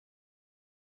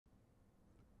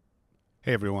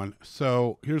Hey everyone.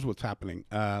 So here's what's happening.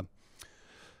 Back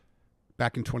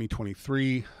in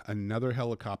 2023, another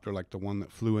helicopter like the one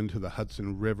that flew into the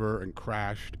Hudson River and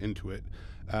crashed into it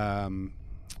um,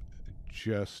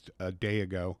 just a day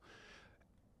ago,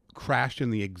 crashed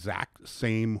in the exact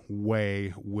same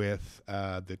way with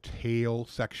the tail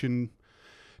section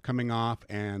coming off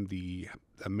and the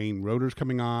main rotors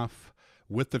coming off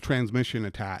with the transmission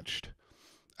attached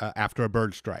after a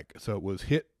bird strike. So it was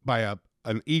hit by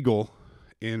an eagle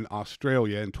in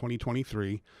Australia in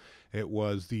 2023. It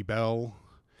was the Bell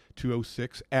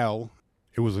 206L.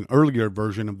 It was an earlier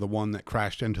version of the one that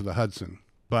crashed into the Hudson,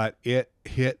 but it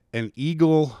hit an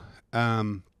eagle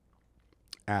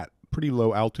at pretty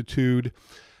low altitude.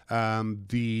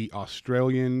 The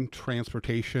Australian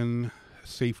Transportation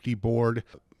Safety Board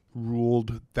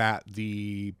ruled that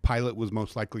the pilot was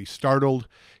most likely startled.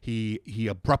 He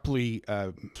abruptly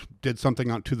did something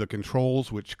onto the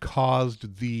controls, which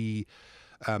caused the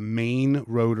main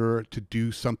rotor to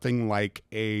do something like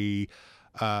a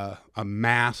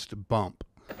mast bump.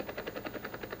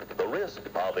 The risk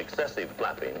of excessive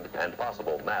flapping and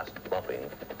possible mast bumping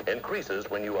increases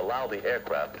when you allow the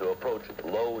aircraft to approach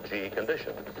low G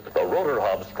conditions. The rotor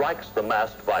hub strikes the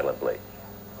mast violently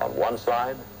on one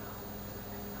side,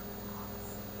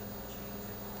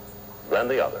 then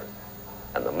the other,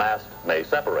 and the mast may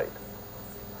separate.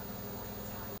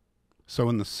 So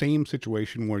in the same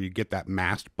situation where you get that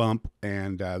mast bump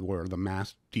and where the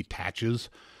mast detaches,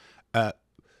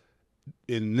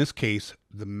 in this case,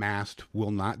 the mast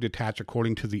will not detach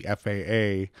according to the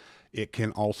FAA. It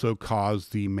can also cause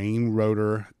the main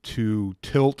rotor to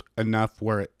tilt enough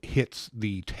where it hits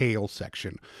the tail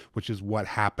section, which is what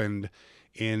happened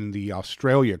in the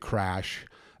Australia crash,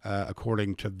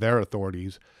 according to their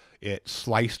authorities. It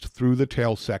sliced through the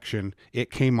tail section,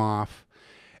 it came off,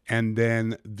 and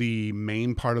then the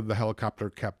main part of the helicopter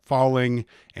kept falling,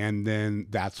 and then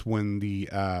that's when the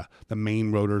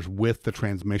main rotors with the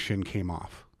transmission came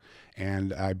off.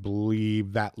 And I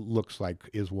believe that looks like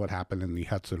is what happened in the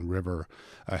Hudson River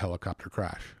helicopter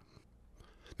crash.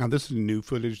 Now, this is new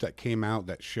footage that came out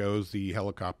that shows the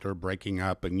helicopter breaking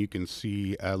up, and you can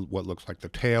see what looks like the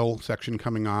tail section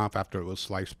coming off after it was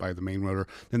sliced by the main rotor,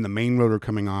 then the main rotor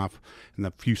coming off, and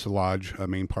the fuselage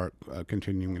main part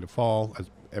continuing to fall as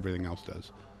everything else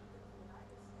does.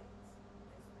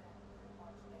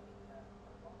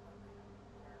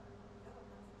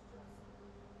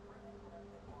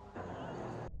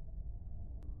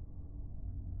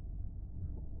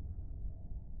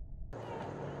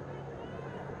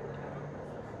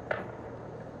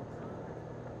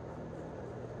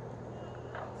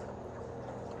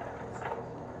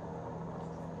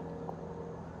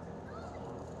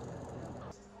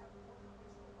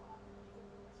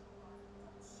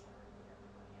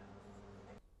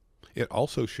 It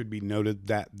also should be noted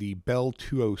that the Bell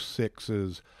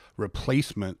 206's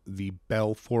replacement, the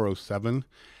Bell 407,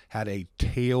 had a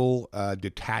tail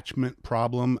detachment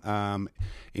problem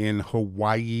in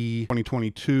Hawaii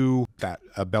 2022. That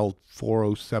Bell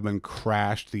 407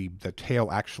 crashed. The tail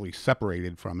actually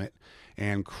separated from it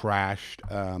and crashed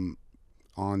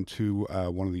onto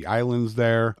one of the islands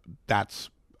there. That's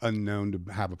unknown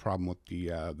to have a problem with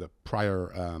the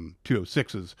prior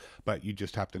 206s, but you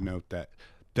just have to note that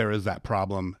there is that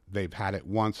problem. They've had it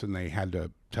once, and they had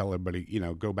to tell everybody,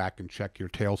 go back and check your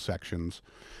tail sections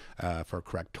for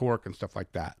correct torque and stuff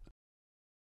like that.